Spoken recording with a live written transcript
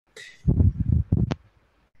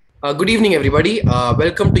Good evening, everybody.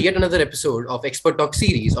 Welcome to yet another episode of Expert Talk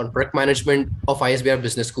series on product management of ISBR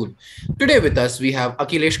Business School. Today with us, we have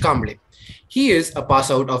Akhilesh Kamble. He is a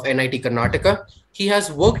pass out of NIT Karnataka. He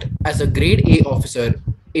has worked as a grade A officer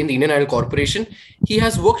in the Indian Oil Corporation. He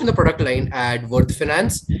has worked in the product line at Verde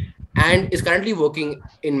Finance and is currently working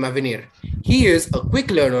in Mavenir. He is a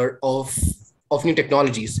quick learner of new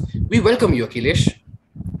technologies. We welcome you, Akhilesh.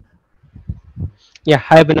 Yeah,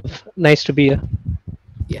 hi Binav. Nice to be here.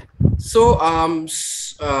 Yeah. So to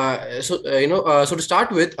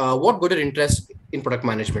start with, what got your interest in product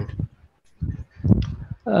management?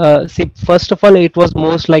 See, first of all, it was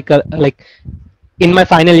most like in my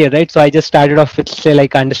final year, right? So I just started off with say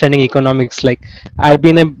like understanding economics. Like I've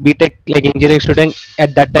been a BTech like engineering student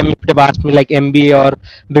at that time. If you have asked me like MBA or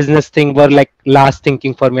business thing were like last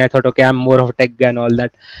thinking for me. I thought okay, I'm more of a tech guy and all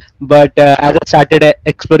that. But as I started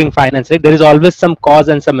exploring finance, right, there is always some cause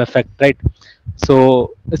and some effect, right?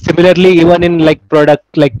 So similarly, even in like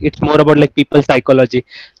product, like it's more about like people psychology,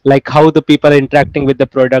 like how the people are interacting with the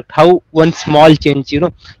product, how one small change,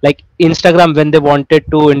 like Instagram when they wanted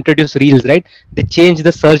to introduce reels, right, they changed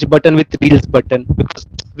the search button with reels button because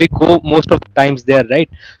we go most of the times there, right,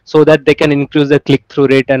 so that they can increase the click through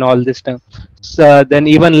rate and all this stuff. So then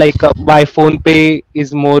even like why phone pay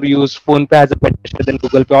is more used, phone pay has a better than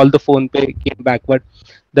Google Pay, all the phone pay came backward.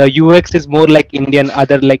 The UX is more like Indian,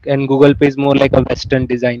 other like, and Google Pay is more like a Western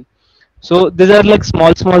design. So these are like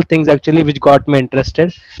small things actually which got me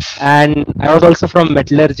interested. And I was also from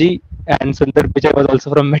metallurgy, and Sundar Pichai was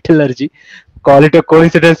also from metallurgy. Call it a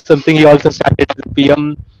coincidence, something he also started as a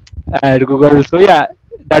PM at Google. So yeah,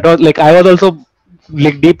 that was like I was also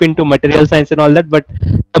like deep into material science and all that, but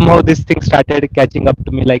somehow this thing started catching up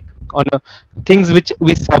to me like on things which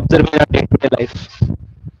we observe in our day-to-day life.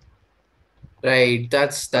 Right,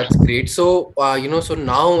 that's great. So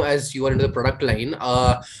now as you are into the product line,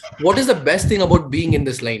 what is the best thing about being in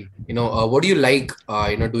this line? What do you like,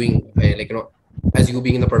 doing as you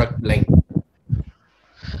being in the product line?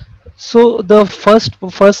 So the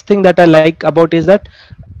first thing that I like about is that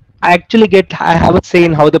I have a say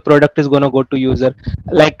in how the product is going to go to user.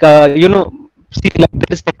 Like see, like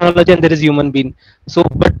there is technology and there is human being. So,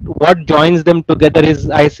 but what joins them together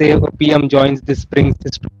is I say PM joins this, brings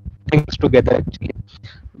this things together actually,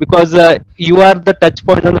 because you are the touch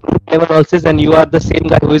point on the root level also, and you are the same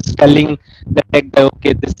guy who is telling the tech guy,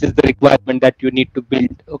 okay, this is the requirement that you need to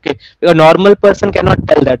build. Okay, a normal person cannot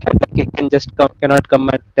tell that, right? Like he can just cannot come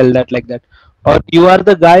and tell that like that. Or you are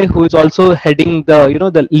the guy who is also heading the,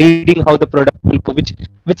 the leading how the product will go, which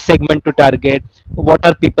segment to target, what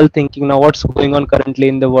are people thinking now, what's going on currently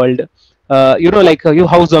in the world. Like you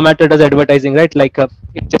how Zomato does advertising, right? Like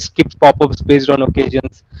it just keeps pop-ups based on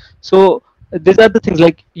occasions. So these are the things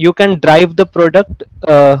like you can drive the product,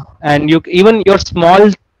 and you even your small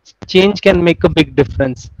change can make a big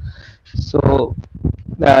difference. So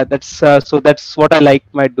that's what I like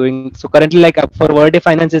my doing. So currently, like for Verde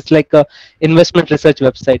Finance, it's like a investment research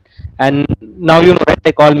website, and now right,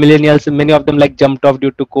 like all millennials, many of them like jumped off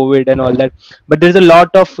due to COVID and all that. But there's a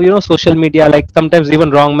lot of social media, like sometimes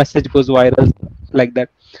even wrong message goes viral like that.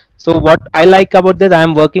 So what I like about this, I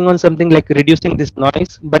am working on something like reducing this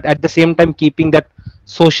noise, but at the same time keeping that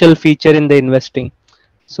social feature in the investing.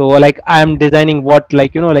 So like I am designing what,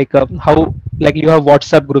 like like how, like you have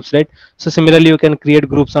WhatsApp groups, right? So similarly you can create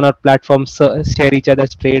groups on our platforms, share each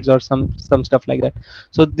other's trades or some stuff like that.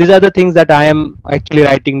 So these are the things that I am actually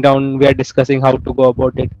writing down, we are discussing how to go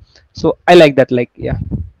about it. So I like that, like, yeah.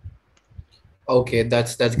 Okay,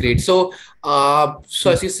 that's great. So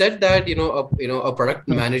as you said that a product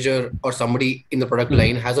Hmm. manager or somebody in the product Hmm.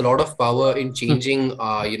 line has a lot of power in Hmm. changing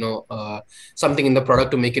something in the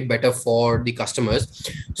product to make it better for the customers.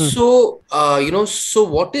 Hmm. So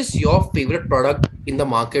what is your favorite product in the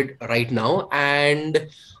market right now, and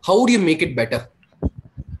how would you make it better?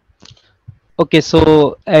 Okay,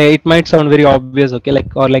 so it might sound very obvious, okay,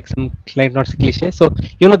 like or like some like not cliche. So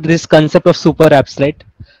this concept of super apps, right?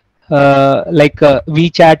 Like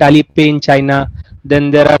WeChat, Alipay in China. Then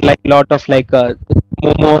there are like lot of like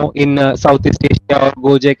Momo in Southeast Asia or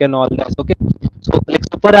Gojek and all that. Okay, so like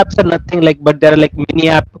super apps are nothing like, but there are like mini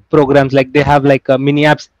app programs. Like they have like mini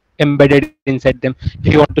apps embedded inside them.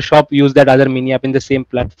 If you want to shop, use that other mini app in the same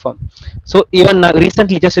platform. So even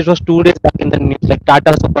recently, just it was 2 days back in the news, like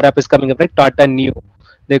Tata super app is coming up, right? Tata New,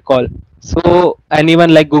 they call. So and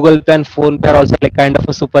even like Google Pay and Phone Pay are also like kind of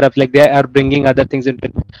a super app. Like they are bringing other things into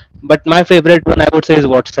it. But my favorite one I would say is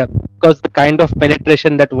WhatsApp, because the kind of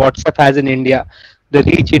penetration that WhatsApp has in India, the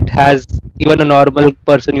reach it has, even a normal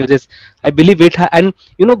person uses. I believe and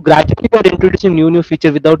gradually we are introducing new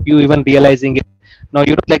feature without you even realizing it. Now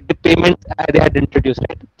like the payment they had introduced,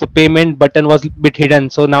 right? The payment button was bit hidden,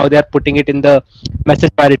 so now they are putting it in the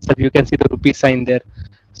message bar itself. You can see the rupee sign there.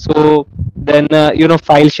 So then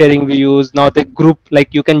file sharing we use. Now the group,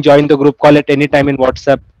 like you can join the group call at any time in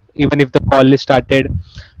WhatsApp, even if the call is started.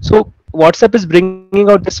 So WhatsApp is bringing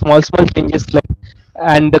out the small changes, like,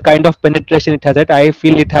 and the kind of penetration it has, I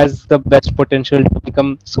feel it has the best potential to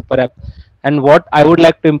become super app. And what I would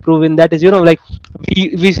like to improve in that is, like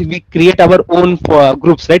we create our own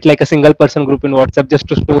groups, right? Like a single person group in WhatsApp just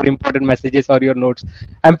to store important messages or your notes.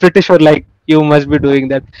 I'm pretty sure like you must be doing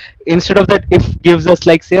that. Instead of that, if gives us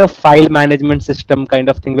like say a file management system kind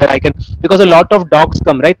of thing where I can, because a lot of docs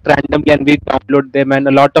come right randomly and we download them, and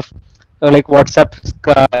a lot of like WhatsApp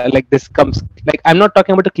like this comes, like I'm not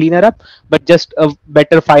talking about a cleaner app, but just a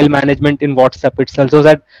better file management in WhatsApp itself, so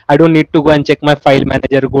that I don't need to go and check my file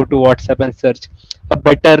manager, go to WhatsApp and search a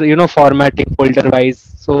better formatting folder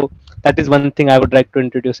wise. So that is one thing I would like to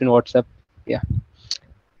introduce in WhatsApp. Yeah.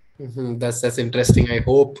 That's interesting. I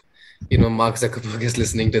hope Mark Zuckerberg is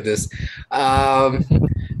listening to this. Um,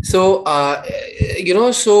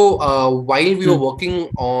 while we were Hmm. working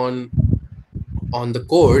on the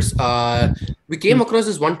course, we came Hmm. across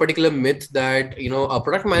this one particular myth that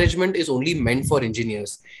product management is only meant for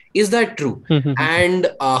engineers. Is that true? Hmm. Hmm. And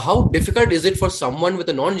how difficult is it for someone with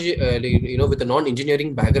a with a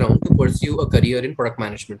non-engineering background to pursue a career in product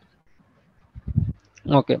management?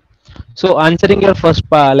 Okay. So answering your first,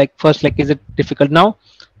 like, is it difficult now?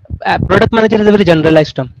 Product manager is a very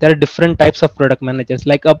generalized term. There are different types of product managers.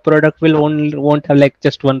 Like a product will only won't have like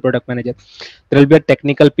just one product manager. There will be a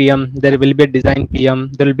technical PM. There will be a design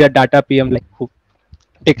PM. There will be a data PM, like who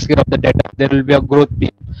takes care of the data. There will be a growth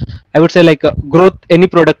PM. I would say like growth. Any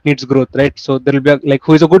product needs growth, right? So there will be like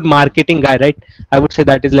who is a good marketing guy, right? I would say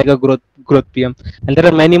that is like a growth PM. And there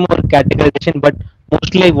are many more categorization, but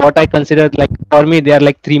mostly what I consider, like for me, they are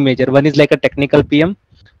like three major. One is like a technical PM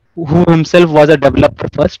who himself was a developer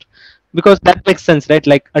first, because that makes sense, right?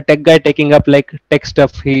 Like a tech guy taking up like tech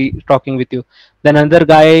stuff, he talking with you. Then another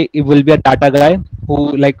guy will be a data guy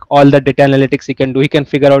who like all the data analytics he can do, he can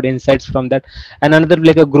figure out insights from that. And another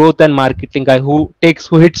like a growth and marketing guy who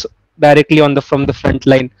hits directly on the from the front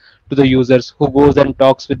line to the users, who goes and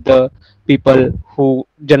talks with the people, who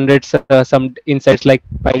generates some insights like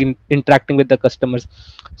by interacting with the customers.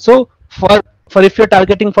 So for if you're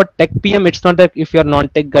targeting for tech PM, it's not that if you're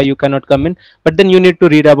non-tech guy you cannot come in, but then you need to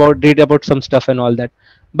read about some stuff and all that.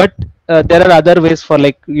 But there are other ways for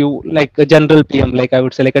like you, like a general PM, like I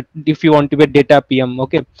would say like if you want to be a data PM,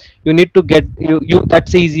 okay, you need to get you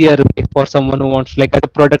that's easier way for someone who wants like as a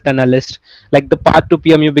product analyst. Like the path to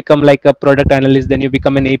PM, you become like a product analyst, then you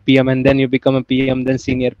become an APM, and then you become a PM, then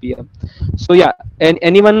senior PM. So yeah, and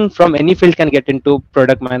anyone from any field can get into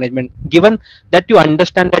product management, given that you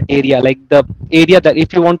understand that area. Like the area that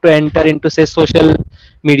if you want to enter into say social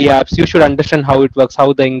media apps, you should understand how it works,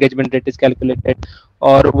 how the engagement rate is calculated,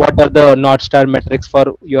 or what are the north star metrics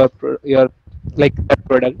for your like that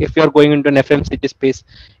product. If you are going into an FMCG space,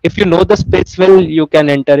 if you know the space well, you can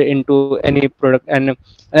enter into any product. And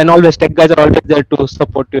always tech guys are always there to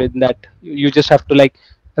support you in that. You just have to like,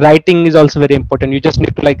 writing is also very important. You just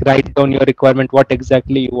need to like write down your requirement, what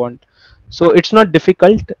exactly you want. So it's not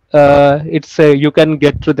difficult. It's you can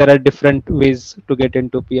get through. There are different ways to get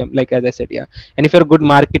into PM, like as I said. Yeah. And if you're a good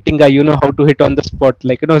marketing guy, you know how to hit on the spot,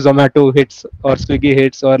 like Zomato hits or Swiggy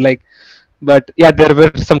hits, or like. But yeah, there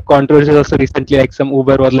were some controversies also recently, like some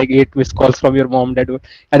Uber was like 8 missed calls from your mom, dad,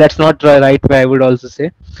 and that's not the right way, I would also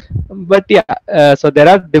say. But yeah, so there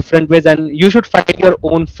are different ways, and you should find your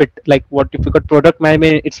own fit. Like what if you got product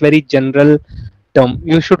management, it's very general term.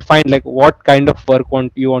 You should find like what kind of work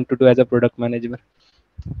you want to do as a product manager.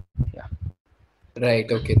 Yeah.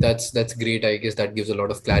 Right. Okay. That's great. I guess that gives a lot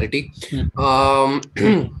of clarity. Hmm.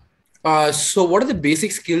 Um, so what are the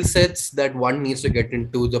basic skill sets that one needs to get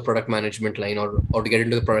into the product management line, or to get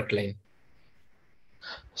into the product line?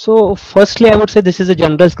 So firstly, I would say this is a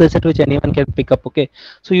general skill set which anyone can pick up. Okay,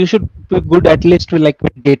 so you should be good at least with like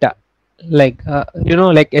with data, like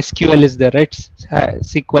like SQL is there, right?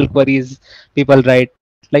 SQL queries people write.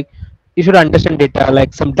 Like you should understand data,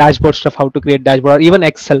 like some dashboard stuff, how to create dashboard, or even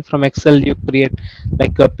Excel. From Excel, you create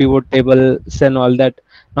like a pivot tables and all that.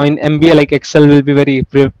 Now in MBA, like Excel will be very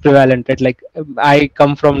prevalent, right? Like I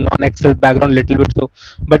come from non-Excel background little bit, so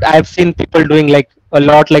but I've seen people doing like a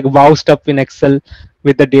lot like wow stuff in Excel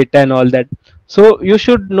with the data and all that. So you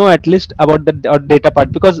should know at least about the data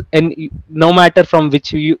part, because and no matter from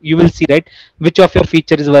which you will see, right, which of your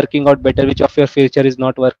feature is working out better, which of your feature is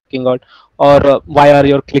not working out, or why are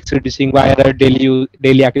your clicks reducing, why are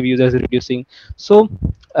daily active users reducing. So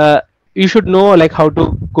you should know like how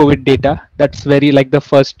to go with data. That's very like the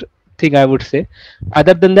first thing I would say.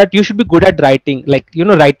 Other than that, you should be good at writing. Like,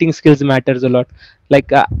 writing skills matters a lot. Like,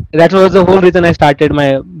 that was the whole reason I started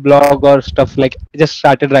my blog or stuff. Like, just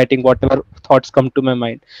started writing whatever thoughts come to my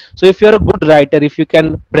mind. So if you're a good writer, if you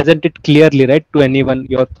can present it clearly, right, to anyone,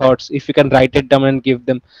 your thoughts, if you can write it down and give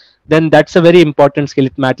them, then that's a very important skill.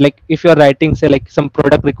 It matters. Like if you're writing, say, like some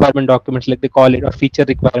product requirement documents, like they call it, or feature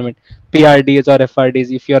requirement, PRDs or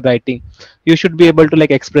FRDs, if you're writing, you should be able to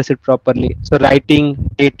like express it properly. So writing,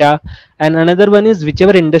 data, and another one is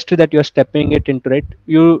whichever industry that you're stepping it into, right?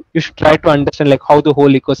 You should try to understand like how the whole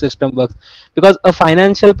ecosystem works, because a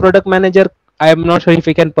financial product manager, I am not sure if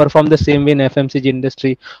he can perform the same way in FMCG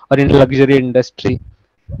industry or in luxury industry.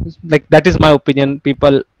 Like that is my opinion.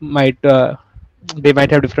 People might they might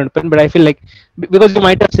have different opinion, but I feel like because you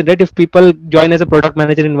might have said that if people join as a product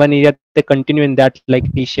manager in one area, they continue in that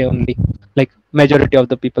like niche only. Like majority of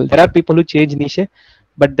the people, there are people who change niche,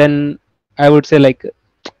 but then I would say like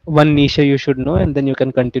one niche you should know, and then you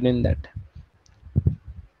can continue in that.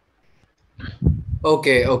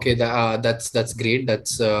 Okay, okay, that's great.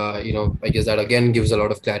 That's I guess that again gives a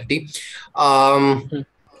lot of clarity. Um, Hmm.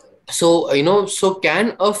 so so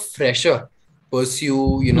can a fresher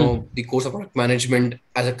pursue Hmm. the course of product management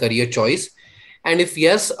as a career choice? And if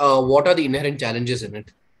yes, what are the inherent challenges in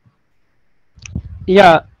it?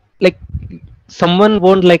 Yeah, like someone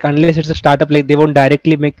won't, like, unless it's a startup, like they won't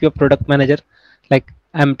directly make you a product manager. Like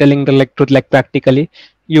I'm telling the like truth, like practically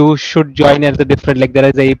you should join as a different, like there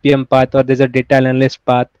is a APM path or there's a data analyst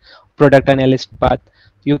path, product analyst path.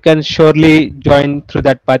 You can surely join through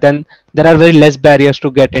that path, and there are very less barriers to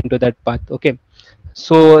get into that path. Okay,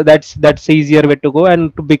 so that's the easier way to go,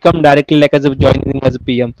 and to become directly like as a joining as a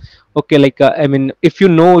PM. Okay, like I mean, if you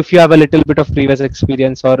have a little bit of previous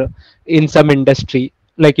experience or in some industry,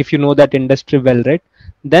 like if you know that industry well, right,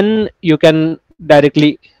 then you can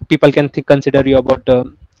directly, people can consider you about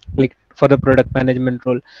like for the product management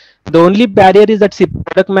role. The only barrier is that, see,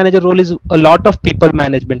 product manager role is a lot of people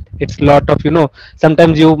management. It's a lot of,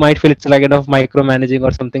 sometimes you might feel it's like kind of micromanaging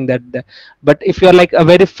or something but if you're like a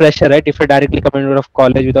very fresher, right, if you're directly coming out of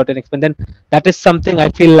college without an experience, then that is something I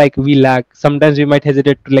feel like we lack. Sometimes we might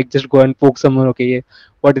hesitate to like just go and poke someone. Okay, yeah,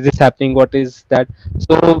 what is this happening, what is that?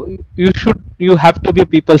 So you have to be a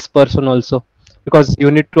people's person also, because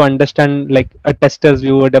you need to understand like a tester's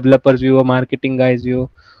view, a developer's view, a marketing guy's view,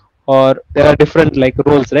 or there are different like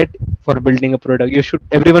roles, right, for building a product.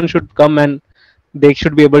 Everyone should come and they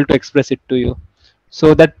should be able to express it to you.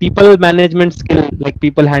 So that people management skill, like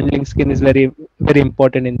people handling skill, is very very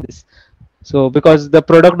important in this. So because the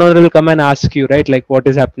product owner will come and ask you, right, like what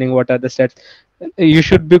is happening, what are the stats. You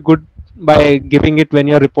should be good by giving it when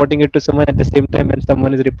you're reporting it to someone, at the same time when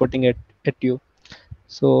someone is reporting it at you.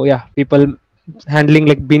 So yeah, people handling,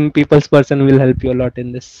 like being people's person, will help you a lot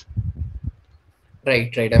in this.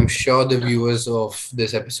 Right, right. I'm sure the viewers of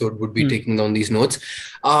this episode would be Hmm. taking down these notes.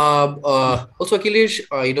 Also, Akhilesh,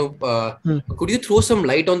 Hmm. could you throw some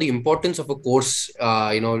light on the importance of a course,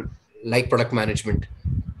 like product management?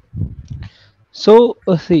 So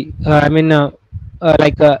see, I mean,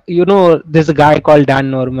 there's a guy called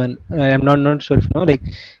Dan Norman. I'm not sure if you know. Like,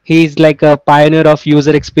 he's like a pioneer of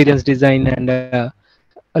user experience design, and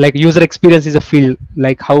like user experience is a field,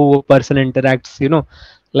 like how a person interacts.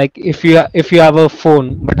 Like if you have a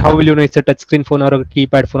phone, but how will you know it's a touch screen phone or a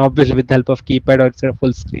keypad phone? Obviously, with the help of keypad, or it's a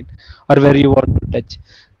full screen, or where you want to touch.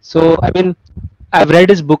 So I mean, I've read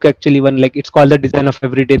his book actually. One, like, it's called The Design of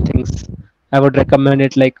Everyday Things. I would recommend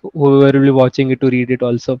it, like whoever will be watching it, to read it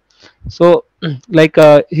also. So like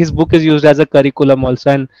his book is used as a curriculum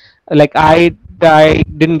also, and like I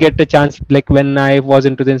didn't get a chance, like when I was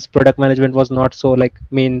into this, product management was not so like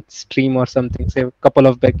mainstream or something, say a couple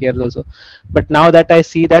of back years also. But now that I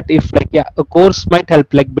see that, if like, yeah, a course might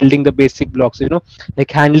help, like building the basic blocks, like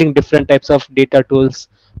handling different types of data tools,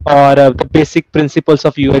 or the basic principles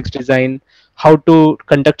of UX design, how to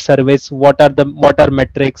conduct surveys, what are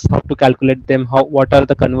metrics, how to calculate them, what are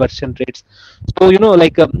the conversion rates. So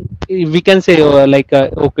like we can say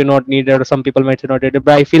okay, not needed, or some people might say not needed,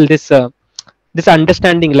 but I feel this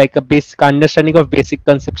understanding, like a basic understanding of basic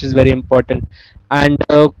concepts, is very important, and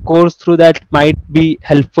a course through that might be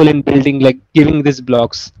helpful in building, like giving these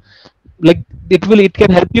blocks. Like it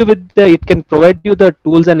can help you with it can provide you the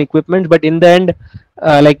tools and equipment, but in the end,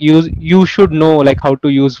 like you should know like how to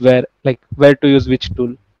use where to use which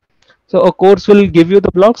tool. So a course will give you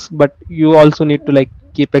the blocks, but you also need to like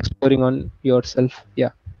keep exploring on yourself.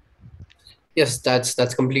 Yeah. Yes,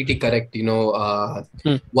 that's completely correct.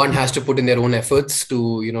 Hmm. One has to put in their own efforts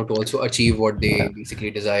to to also achieve what they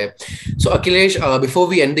basically desire. So Akhilesh, before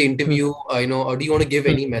we end the Hmm. interview, do you want to give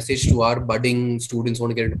Hmm. any message to our budding students who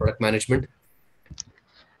want to get into product management?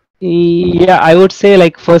 Yeah, I would say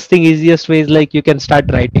like first thing easiest way is like you can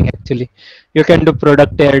start writing actually. You can do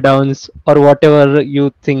product teardowns or whatever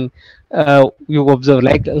you think you observe.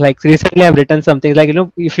 Like recently I've written something like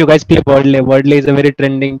if you guys play Wordley is a very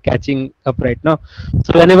trending catching up right now.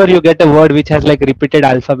 So whenever you get a word which has like repeated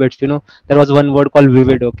alphabets, there was one word called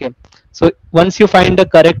vivid. Okay, so once you find the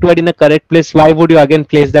correct word in the correct place, why would you again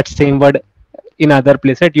place that same word in other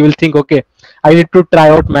place, right? You will think, okay, I need to try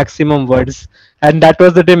out maximum words. And that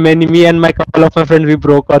was the day me and my couple of my friends, we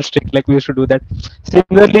broke our streak. Like we used to do that.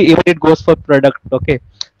 Similarly, even it goes for product. Okay,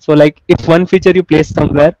 so like if one feature you place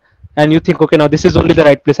somewhere and you think, okay, now this is only the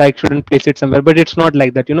right place, I shouldn't place it somewhere, but it's not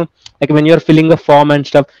like that. Like when you're filling a form and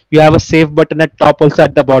stuff, you have a save button at top, also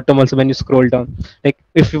at the bottom also when you scroll down. Like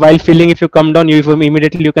if while filling, if you come down, you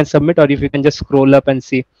immediately you can submit, or if you can just scroll up and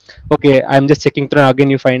see, okay, I'm just checking through, again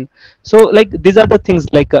you find. So like these are the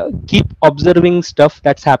things, like keep observing stuff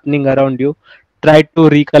that's happening around you. Try to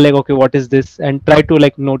recollect, okay, what is this, and try to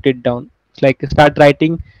like note it down. Like start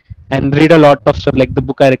writing and read a lot of stuff, like the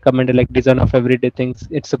book I recommended, like Design of Everyday Things.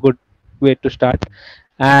 It's a good way to start.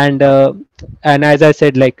 And as I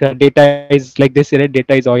said, like data is, like this, right?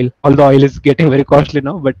 Data is oil, although oil is getting very costly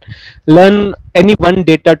now. But learn any one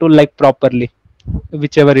data tool like properly,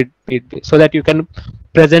 whichever it be, so that you can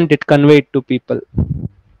present it, convey it to people.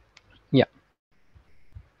 Yeah.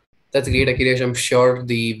 That's great, Akhilesh. I'm sure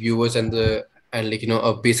the viewers and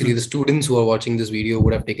basically the students who are watching this video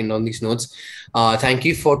would have taken down these notes. Thank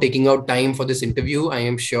you for taking out time for this interview. I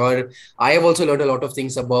am sure I have also learned a lot of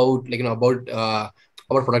things about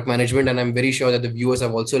about product management, and I'm very sure that the viewers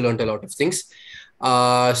have also learned a lot of things.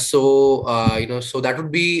 So that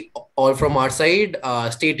would be all from our side.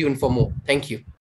 Stay tuned for more. Thank you.